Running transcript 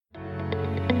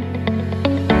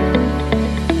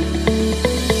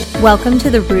Welcome to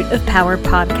the Root of Power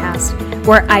podcast,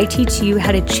 where I teach you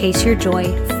how to chase your joy,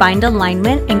 find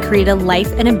alignment, and create a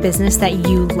life and a business that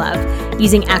you love,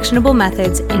 using actionable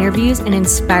methods, interviews, and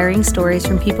inspiring stories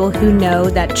from people who know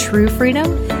that true freedom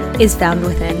is found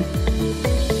within.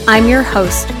 I'm your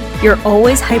host, your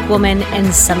always hype woman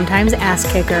and sometimes ass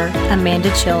kicker,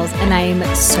 Amanda Chills, and I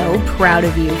am so proud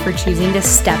of you for choosing to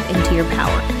step into your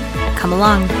power. Come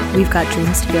along, we've got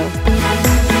dreams to build.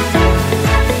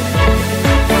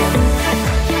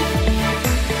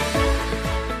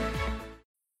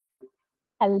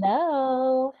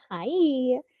 Hello.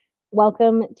 Hi.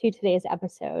 Welcome to today's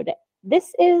episode.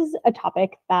 This is a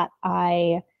topic that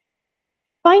I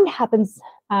find happens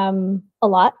a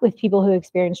lot with people who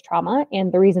experience trauma.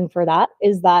 And the reason for that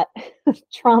is that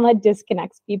trauma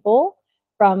disconnects people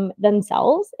from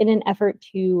themselves in an effort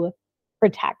to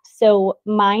protect. So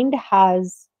mind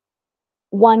has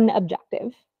one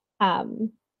objective.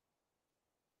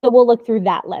 So we'll look through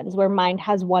that lens where mind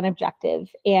has one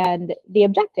objective, and the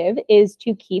objective is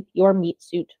to keep your meat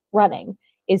suit running,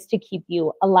 is to keep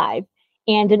you alive.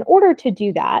 And in order to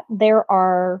do that, there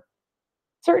are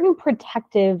certain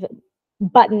protective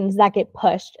buttons that get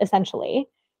pushed essentially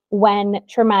when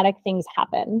traumatic things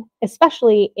happen,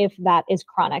 especially if that is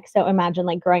chronic. So imagine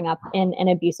like growing up in an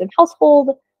abusive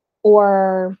household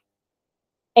or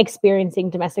experiencing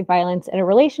domestic violence in a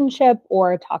relationship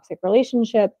or a toxic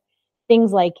relationship.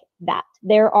 Things like that.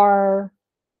 There are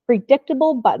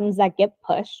predictable buttons that get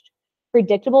pushed,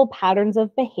 predictable patterns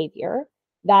of behavior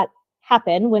that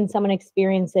happen when someone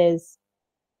experiences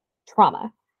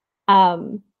trauma.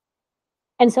 And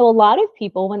so a lot of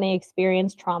people, when they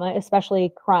experience trauma,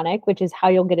 especially chronic, which is how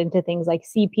you'll get into things like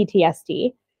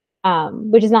CPTSD,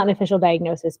 which is not an official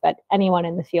diagnosis, but anyone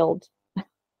in the field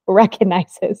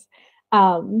recognizes,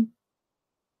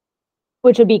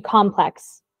 which would be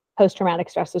complex post-traumatic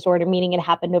stress disorder, meaning it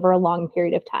happened over a long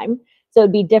period of time. So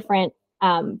it'd be different,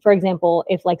 for example,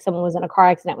 if like someone was in a car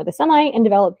accident with a semi and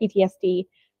developed PTSD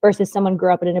versus someone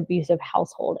grew up in an abusive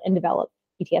household and developed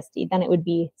PTSD, then it would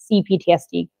be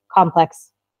CPTSD,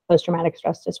 complex post-traumatic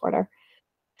stress disorder.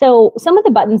 So some of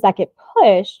the buttons that get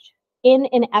pushed in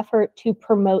an effort to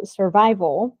promote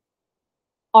survival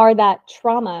are that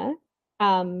trauma,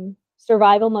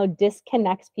 survival mode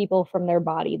disconnects people from their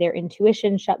body. Their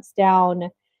intuition shuts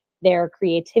down, their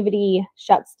creativity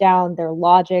shuts down, their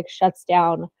logic shuts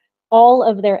down. All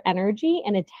of their energy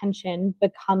and attention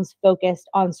becomes focused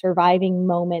on surviving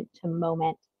moment to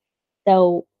moment.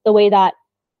 So the way that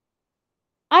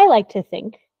I like to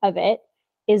think of it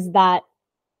is that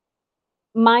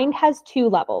mind has two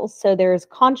levels. So there's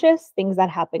conscious, things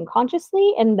that happen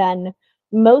consciously, and then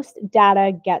most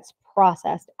data gets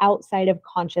processed outside of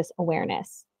conscious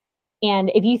awareness. And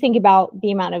if you think about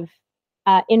the amount of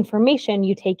information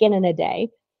you take in a day,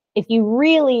 if you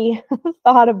really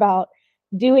thought about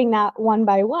doing that one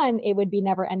by one, it would be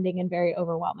never ending and very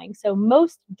overwhelming. So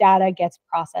most data gets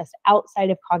processed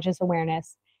outside of conscious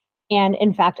awareness. And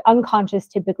in fact, unconscious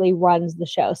typically runs the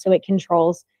show. So it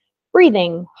controls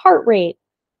breathing, heart rate,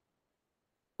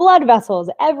 blood vessels.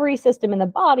 Every system in the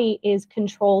body is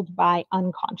controlled by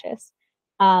unconscious.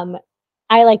 I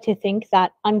like to think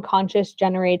that unconscious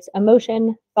generates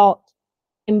emotion, thought,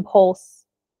 impulse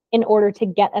in order to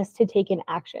get us to take an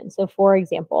action. So for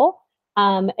example,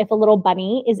 if a little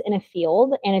bunny is in a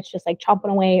field and it's just like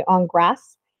chomping away on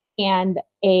grass and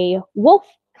a wolf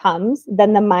comes,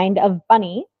 then the mind of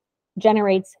bunny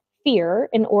generates fear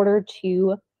in order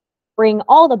to bring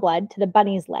all the blood to the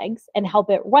bunny's legs and help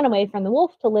it run away from the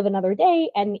wolf to live another day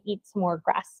and eat some more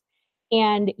grass.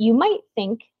 And you might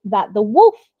think that the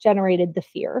wolf generated the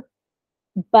fear,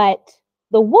 but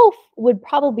the wolf would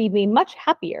probably be much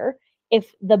happier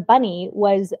if the bunny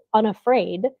was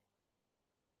unafraid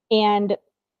and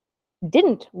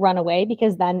didn't run away,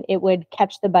 because then it would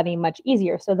catch the bunny much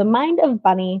easier. So the mind of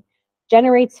bunny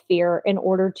generates fear in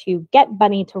order to get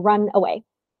bunny to run away.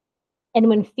 And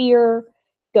when fear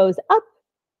goes up,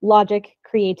 logic,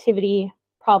 creativity,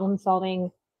 problem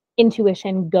solving,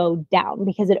 intuition go down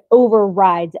because it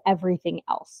overrides everything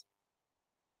else.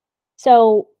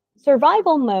 So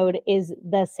survival mode is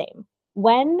the same.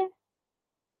 When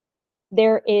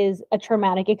there is a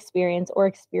traumatic experience or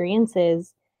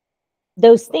experiences,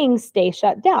 those things stay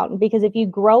shut down, because if you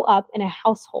grow up in a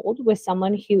household with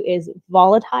someone who is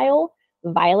volatile,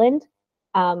 violent,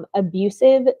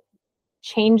 abusive,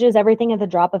 changes everything at the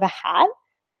drop of a hat,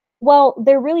 well,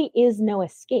 there really is no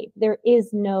escape. There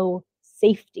is no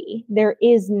safety.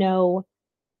 There's no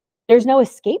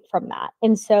escape from that.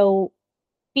 And so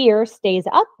fear stays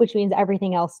up, which means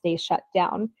everything else stays shut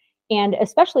down. And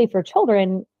especially for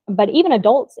children, but even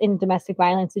adults in domestic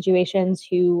violence situations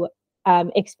who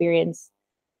experienced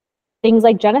things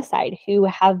like genocide, who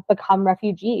have become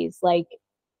refugees, like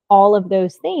all of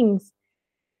those things,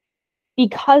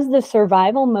 because the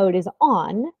survival mode is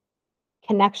on,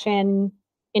 connection,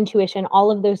 intuition,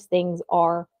 all of those things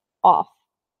are off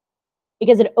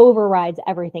because it overrides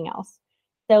everything else.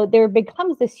 So there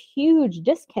becomes this huge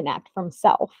disconnect from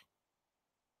self,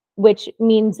 which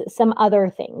means some other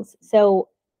things. So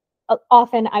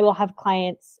often I will have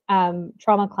clients,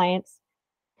 trauma clients,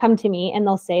 come to me and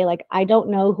they'll say, like, I don't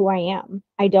know who I am.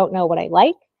 I don't know what I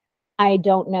like. I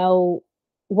don't know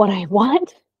what I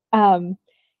want. And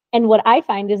what I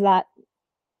find is that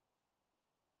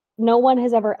no one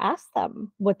has ever asked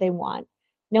them what they want.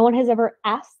 No one has ever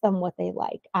asked them what they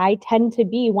like. I tend to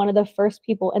be one of the first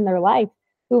people in their life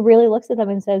who really looks at them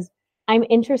and says, I'm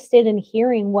interested in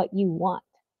hearing what you want.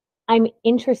 I'm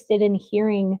interested in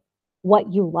hearing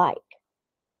what you like.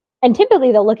 And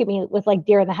typically they'll look at me with like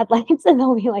deer in the headlights and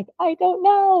they'll be like, I don't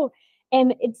know.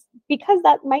 And it's because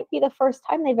that might be the first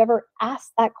time they've ever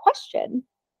asked that question.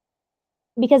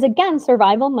 Because again,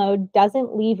 survival mode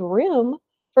doesn't leave room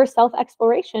for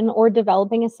self-exploration or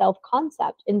developing a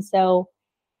self-concept. And so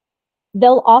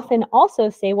they'll often also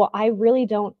say, well, I really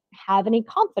don't have any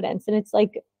confidence. And it's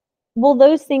like, well,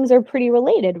 those things are pretty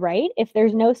related, right? If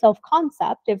there's no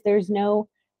self-concept, if there's no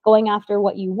going after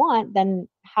what you want, then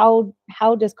how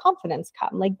does confidence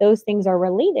come? Like those things are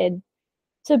related.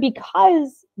 So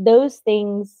because those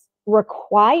things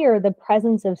require the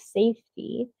presence of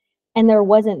safety and there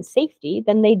wasn't safety,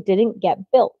 then they didn't get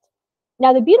built.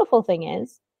 Now, the beautiful thing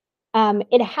is,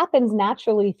 it happens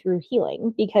naturally through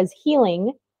healing, because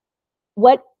healing,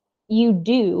 what you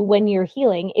do when you're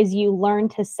healing is you learn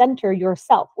to center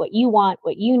yourself, what you want,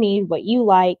 what you need, what you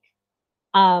like,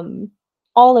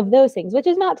 all of those things, which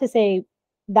is not to say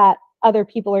that other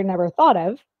people are never thought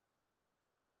of.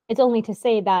 It's only to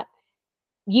say that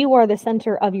you are the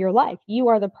center of your life. You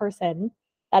are the person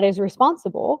that is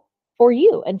responsible for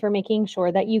you and for making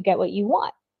sure that you get what you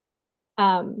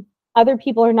want. Other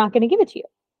people are not going to give it to you.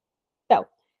 So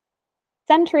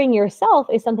centering yourself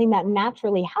is something that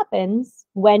naturally happens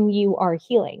when you are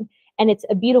healing. And it's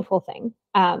a beautiful thing.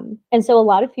 And so a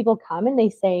lot of people come and they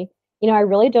say, you know, I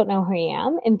really don't know who I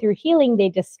am. And through healing, they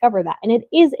discover that. And it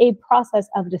is a process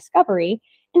of discovery.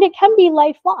 And it can be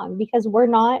lifelong, because we're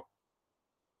not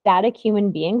static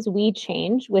human beings. We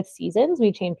change with seasons.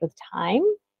 We change with time.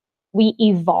 We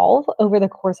evolve over the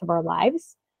course of our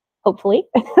lives, hopefully.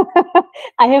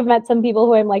 I have met some people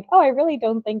who I'm like, oh, I really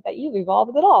don't think that you've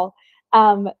evolved at all.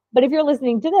 But if you're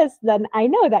listening to this, then I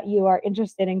know that you are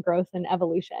interested in growth and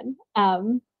evolution,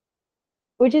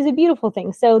 which is a beautiful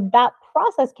thing. So that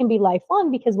process can be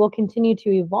lifelong, because we'll continue to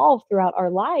evolve throughout our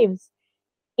lives.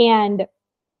 And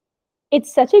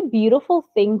it's such a beautiful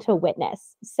thing to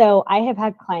witness. So I have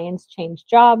had clients change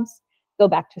jobs, go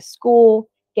back to school,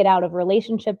 get out of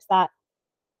relationships that,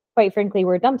 quite frankly,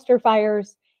 were dumpster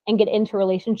fires, and get into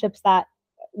relationships that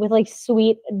with like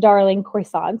sweet, darling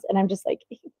croissants. And I'm just like,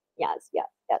 yes, yes,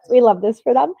 yes. We love this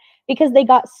for them, because they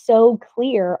got so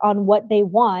clear on what they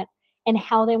want and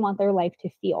how they want their life to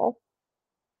feel.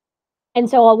 And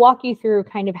so I'll walk you through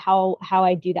kind of how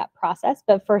I do that process.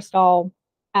 But first, I'll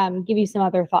give you some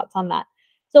other thoughts on that.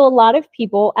 So a lot of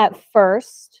people at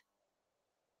first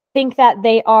think that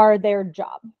they are their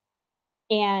job.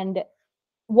 And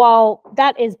while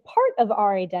that is part of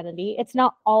our identity, it's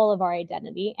not all of our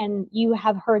identity. And you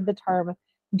have heard the term,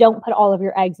 don't put all of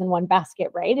your eggs in one basket,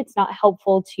 right? It's not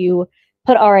helpful to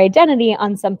put our identity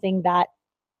on something that,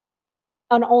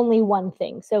 on only one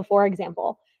thing. So for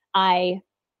example, I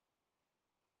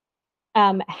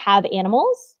have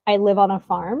animals. I live on a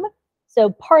farm. So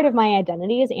part of my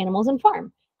identity is animals and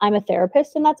farm. I'm a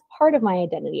therapist, and that's part of my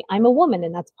identity. I'm a woman,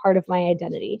 and that's part of my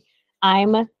identity.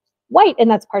 I'm white,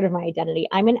 and that's part of my identity.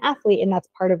 I'm an athlete, and that's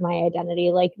part of my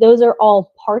identity. Like those are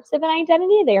all parts of an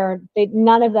identity.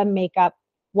 None of them make up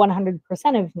 100%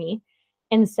 of me.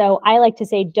 And so I like to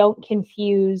say, don't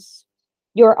confuse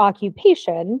your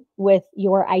occupation with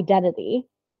your identity.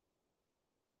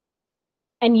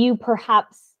 And you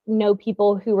perhaps know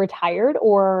people who retired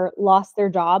or lost their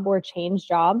job or changed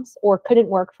jobs or couldn't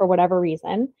work for whatever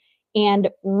reason and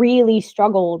really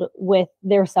struggled with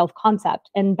their self-concept.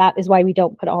 And that is why we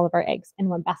don't put all of our eggs in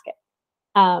one basket.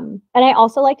 And I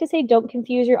also like to say, don't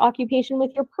confuse your occupation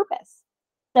with your purpose.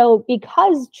 So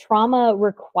because trauma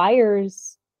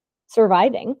requires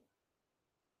surviving,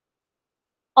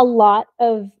 a lot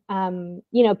of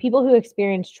people who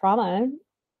experience trauma,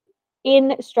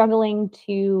 in struggling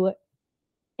to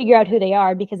figure out who they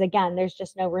are, because again, there's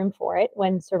just no room for it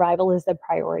when survival is the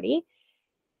priority.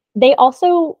 They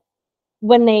also,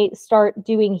 when you start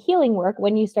doing healing work,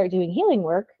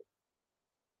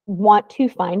 want to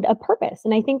find a purpose.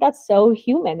 And I think that's so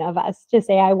human of us to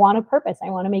say, I want a purpose. I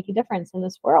want to make a difference in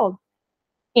this world.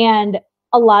 And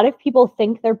a lot of people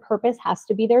think their purpose has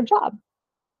to be their job.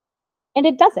 And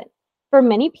it doesn't. For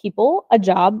many people, a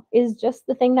job is just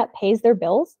the thing that pays their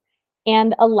bills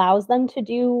and allows them to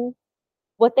do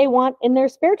what they want in their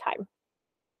spare time.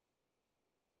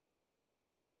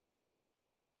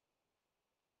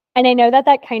 And I know that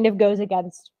that kind of goes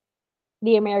against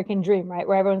the American dream, right?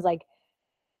 Where everyone's like,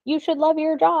 you should love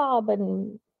your job,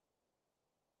 and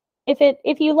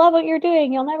if you love what you're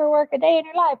doing, you'll never work a day in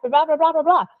your life, blah blah blah blah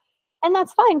blah. And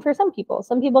that's fine for some people.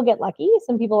 Some people get lucky,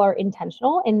 some people are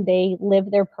intentional and they live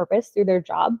their purpose through their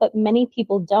job, but many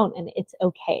people don't, and it's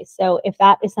okay. So if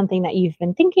that is something that you've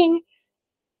been thinking,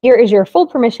 here is your full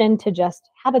permission to just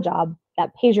have a job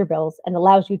that pays your bills and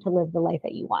allows you to live the life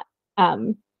that you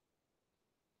want.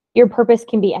 Your purpose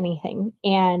can be anything.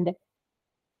 And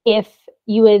if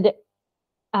you would,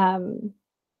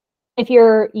 if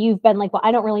you've been like, well,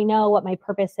 I don't really know what my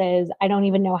purpose is, I don't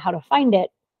even know how to find it,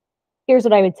 here's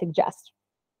what I would suggest.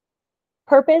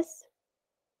 Purpose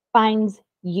finds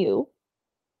you,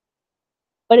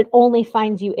 but it only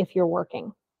finds you if you're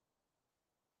working.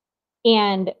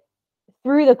 And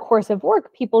through the course of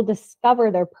work, people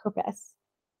discover their purpose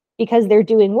because they're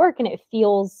doing work and it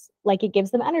feels like it gives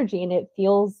them energy and it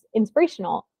feels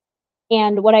inspirational.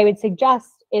 And what I would suggest,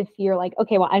 if you're like,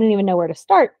 okay, well, I don't even know where to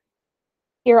start,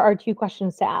 here are 2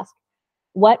 questions to ask.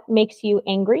 What makes you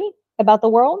angry about the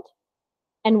world?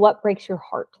 And what breaks your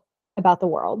heart about the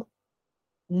world?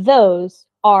 Those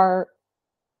are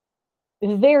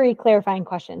very clarifying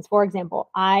questions. For example,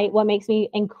 what makes me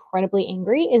incredibly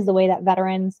angry is the way that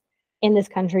veterans in this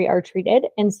country are treated.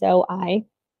 And so I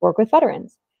work with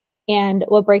veterans. And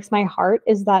what breaks my heart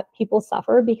is that people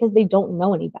suffer because they don't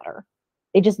know any better.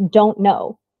 They just don't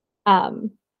know.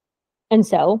 And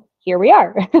so here we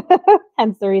are.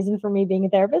 Hence the reason for me being a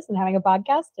therapist and having a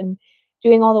podcast and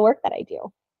doing all the work that I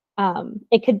do.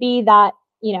 It could be that,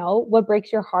 what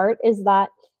breaks your heart is that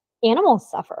animals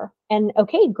suffer. And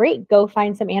okay, great, go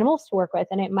find some animals to work with.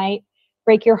 And it might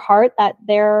break your heart that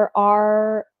there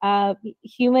are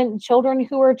human children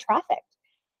who are trafficked.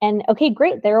 And okay,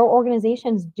 great, there are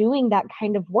organizations doing that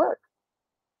kind of work.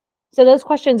 So those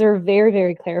questions are very,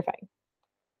 very clarifying.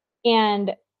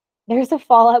 And there's a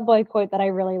Fall Out Boy quote that I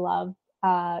really love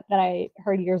that I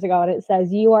heard years ago. And it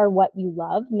says, you are what you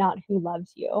love, not who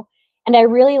loves you. And I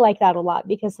really like that a lot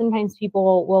because sometimes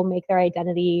people will make their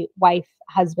identity wife,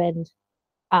 husband,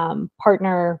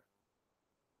 partner,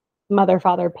 mother,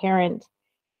 father, parent.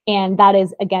 And that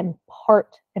is, again,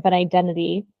 part of an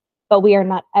identity, but we are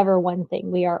not ever one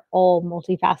thing. We are all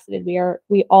multifaceted.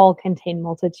 We all contain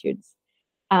multitudes.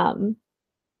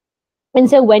 And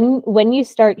so when you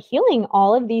start healing,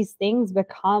 all of these things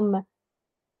become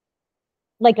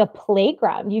like a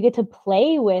playground. You get to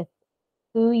play with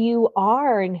who you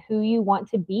are and who you want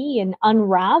to be and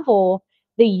unravel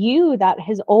the you that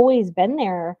has always been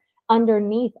there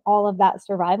underneath all of that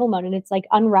survival mode. And it's like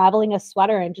unraveling a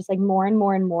sweater and just like more and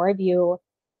more and more of you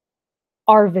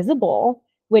are visible,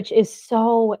 which is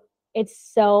it's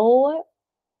so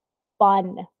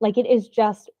fun. Like it is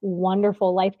just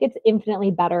wonderful. Life gets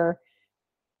infinitely better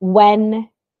when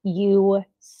you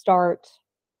start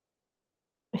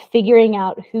figuring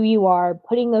out who you are,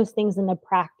 putting those things into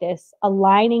practice,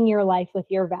 aligning your life with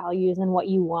your values and what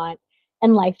you want,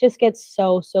 and life just gets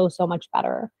so much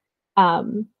better.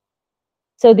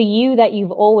 So the you that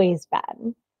you've always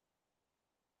been,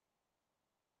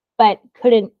 but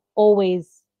couldn't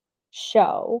always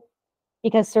show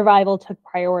because survival took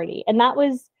priority, and that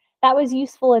was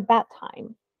useful at that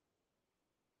time,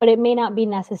 but it may not be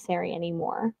necessary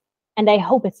anymore. And I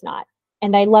hope it's not.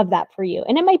 And I love that for you.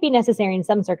 And it might be necessary in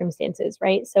some circumstances,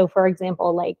 right? So for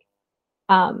example, like,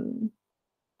 I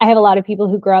have a lot of people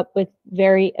who grow up with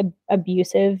very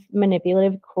abusive,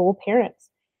 manipulative, cruel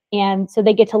parents. And so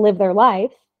they get to live their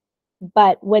life.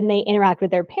 But when they interact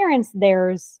with their parents,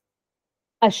 there's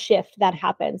a shift that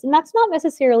happens. And that's not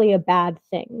necessarily a bad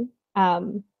thing.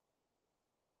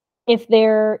 If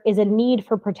there is a need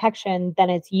for protection,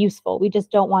 then it's useful. We just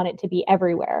don't want it to be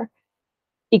everywhere.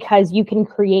 Because you can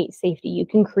create safety, you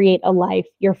can create a life,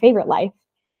 your favorite life,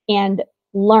 and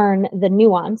learn the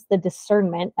nuance, the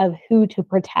discernment of who to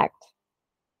protect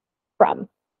from.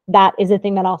 That is a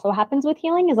thing that also happens with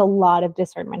healing, is a lot of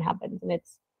discernment happens, and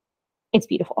it's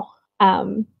beautiful.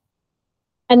 And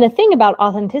the thing about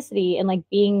authenticity and like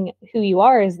being who you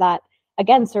are is that,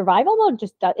 again, survival mode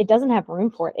it doesn't have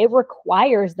room for it. It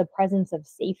requires the presence of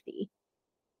safety.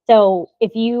 So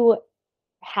if you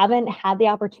haven't had the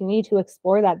opportunity to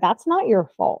explore that, that's not your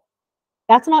fault.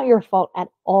 That's not your fault at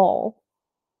all.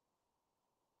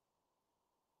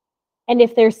 And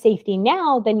if there's safety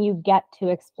now, then you get to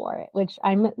explore it, which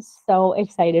I'm so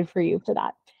excited for you for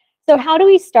that. So how do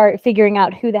we start figuring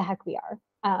out who the heck we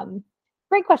are?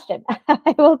 Great question.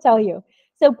 I will tell you.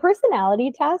 So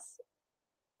personality tests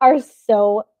are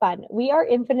so fun. We are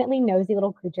infinitely nosy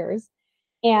little creatures,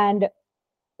 and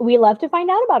we love to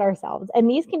find out about ourselves. And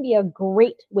these can be a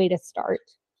great way to start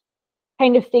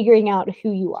kind of figuring out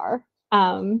who you are.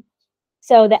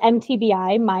 So the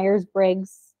MTBI,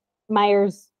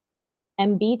 Myers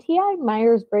MBTI,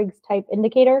 Myers-Briggs Type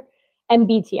Indicator,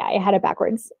 MBTI, I had it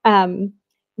backwards.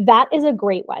 That is a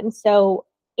great one. So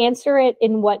answer it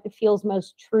in what feels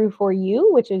most true for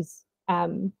you, which is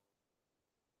the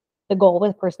goal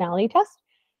with personality test.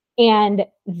 And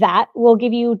that will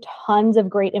give you tons of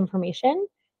great information.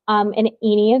 An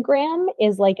Enneagram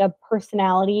is like a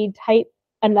personality type,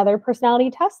 another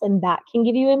personality test, and that can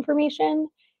give you information.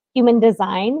 Human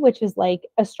design, which is like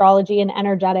astrology and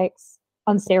energetics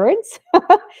on steroids.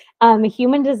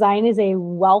 Human design is a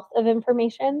wealth of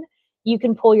information. You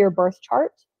can pull your birth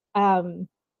chart.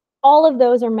 All of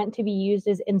those are meant to be used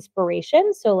as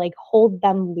inspiration. So like hold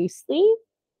them loosely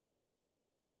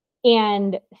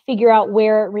and figure out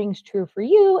where it rings true for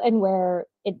you and where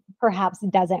it perhaps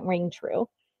doesn't ring true.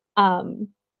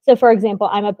 So for example,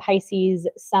 I'm a Pisces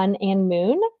sun and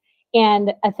moon.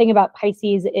 And a thing about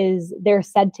Pisces is they're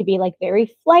said to be like very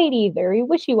flighty, very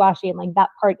wishy-washy, and like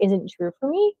that part isn't true for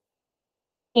me.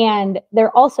 And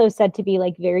they're also said to be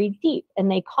like very deep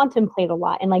and they contemplate a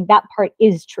lot, and like that part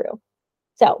is true.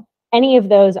 So any of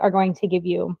those are going to give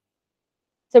you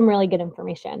some really good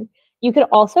information. You could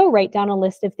also write down a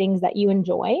list of things that you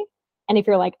enjoy. And if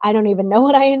you're like, I don't even know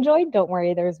what I enjoy, don't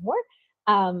worry, there's more.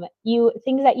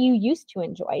 Things that you used to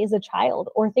enjoy as a child,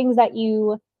 or things that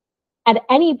you at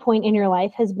any point in your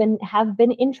life have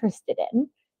been interested in,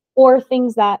 or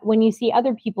things that when you see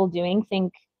other people doing,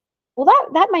 think, well,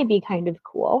 that might be kind of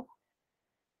cool.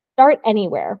 Start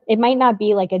anywhere. It might not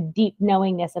be like a deep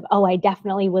knowingness of, oh, I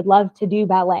definitely would love to do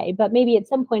ballet, but maybe at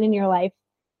some point in your life,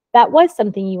 that was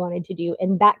something you wanted to do,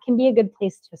 and that can be a good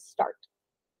place to start.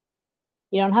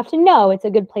 You don't have to know, it's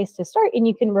a good place to start, and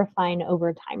you can refine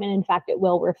over time. And in fact, it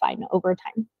will refine over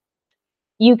time.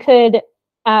 You could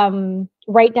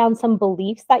write down some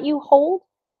beliefs that you hold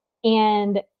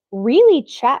and really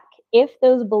check if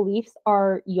those beliefs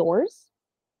are yours,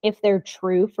 if they're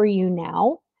true for you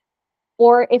now,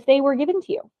 or if they were given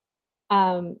to you.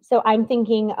 So I'm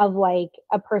thinking of like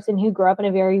a person who grew up in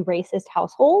a very racist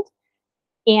household,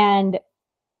 and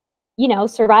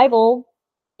survival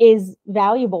is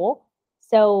valuable.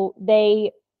 So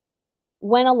they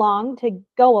went along to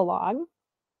go along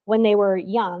when they were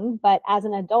young, but as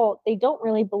an adult, they don't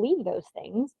really believe those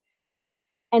things.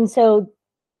 And so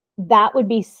that would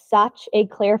be such a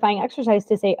clarifying exercise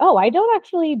to say, oh, I don't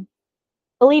actually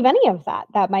believe any of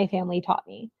that my family taught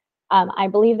me. I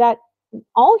believe that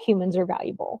all humans are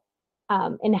valuable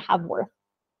and have worth.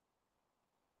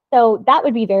 So that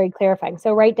would be very clarifying.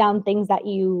 So write down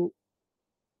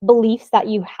beliefs that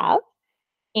you have,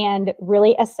 and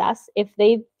really assess if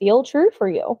they feel true for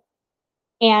you.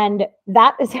 And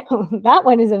that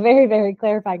one is a very, very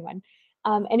clarifying one.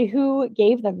 And who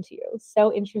gave them to you?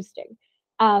 So interesting.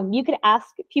 You could ask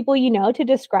people to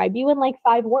describe you in like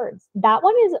 5 words. That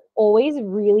one is always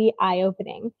really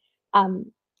eye-opening.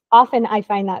 Often I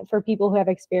find that for people who have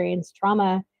experienced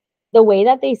trauma, the way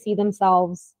that they see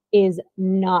themselves is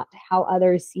not how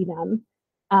others see them.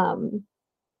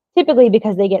 Typically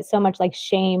because they get so much like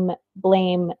shame,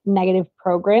 blame, negative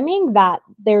programming that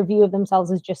their view of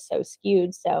themselves is just so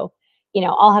skewed. So,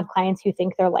 I'll have clients who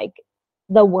think they're like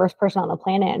the worst person on the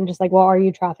planet and just like, well, are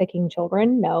you trafficking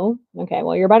children? No. Okay,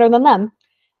 well, you're better than them.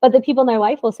 But the people in their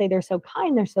life will say they're so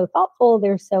kind, they're so thoughtful,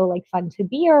 they're so like fun to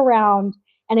be around,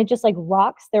 and it just like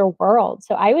rocks their world.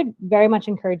 So I would very much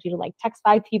encourage you to like text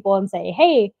 5 people and say,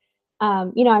 hey,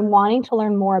 I'm wanting to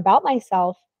learn more about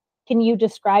myself. Can you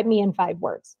describe me in 5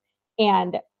 words?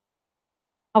 And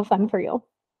how fun for you.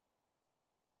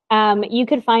 You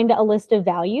could find a list of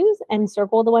values and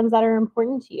circle the ones that are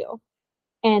important to you.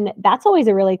 And that's always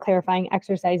a really clarifying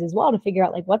exercise as well, to figure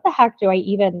out like, what the heck do I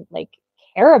even like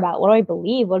care about? What do I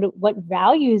believe? What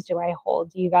values do I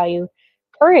hold? Do you value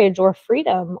courage or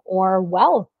freedom or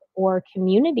wealth or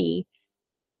community?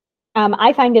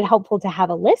 I find it helpful to have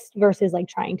a list versus like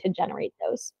trying to generate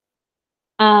those.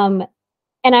 And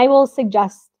I will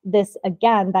suggest this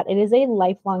again, that it is a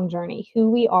lifelong journey.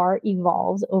 Who we are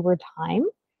evolves over time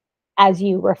as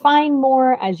you refine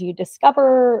more, as you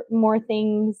discover more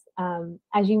things,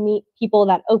 as you meet people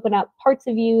that open up parts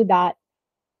of you that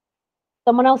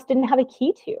someone else didn't have a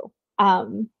key to.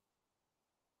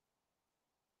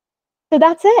 So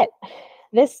that's it.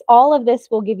 all of this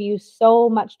will give you so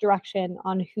much direction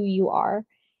on who you are.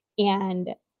 And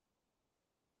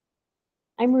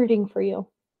I'm rooting for you.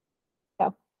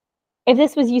 So if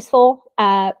this was useful,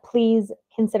 please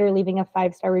consider leaving a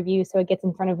 5-star review so it gets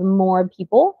in front of more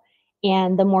people.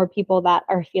 And the more people that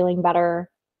are feeling better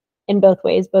in both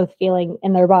ways, both feeling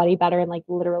in their body better and like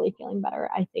literally feeling better,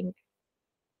 I think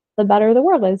the better the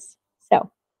world is.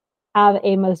 So have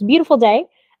a most beautiful day.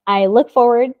 I look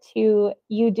forward to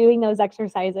you doing those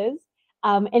exercises,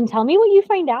 and tell me what you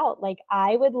find out. Like,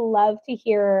 I would love to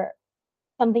hear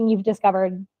something you've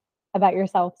discovered about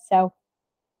yourself. So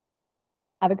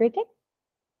have a great day.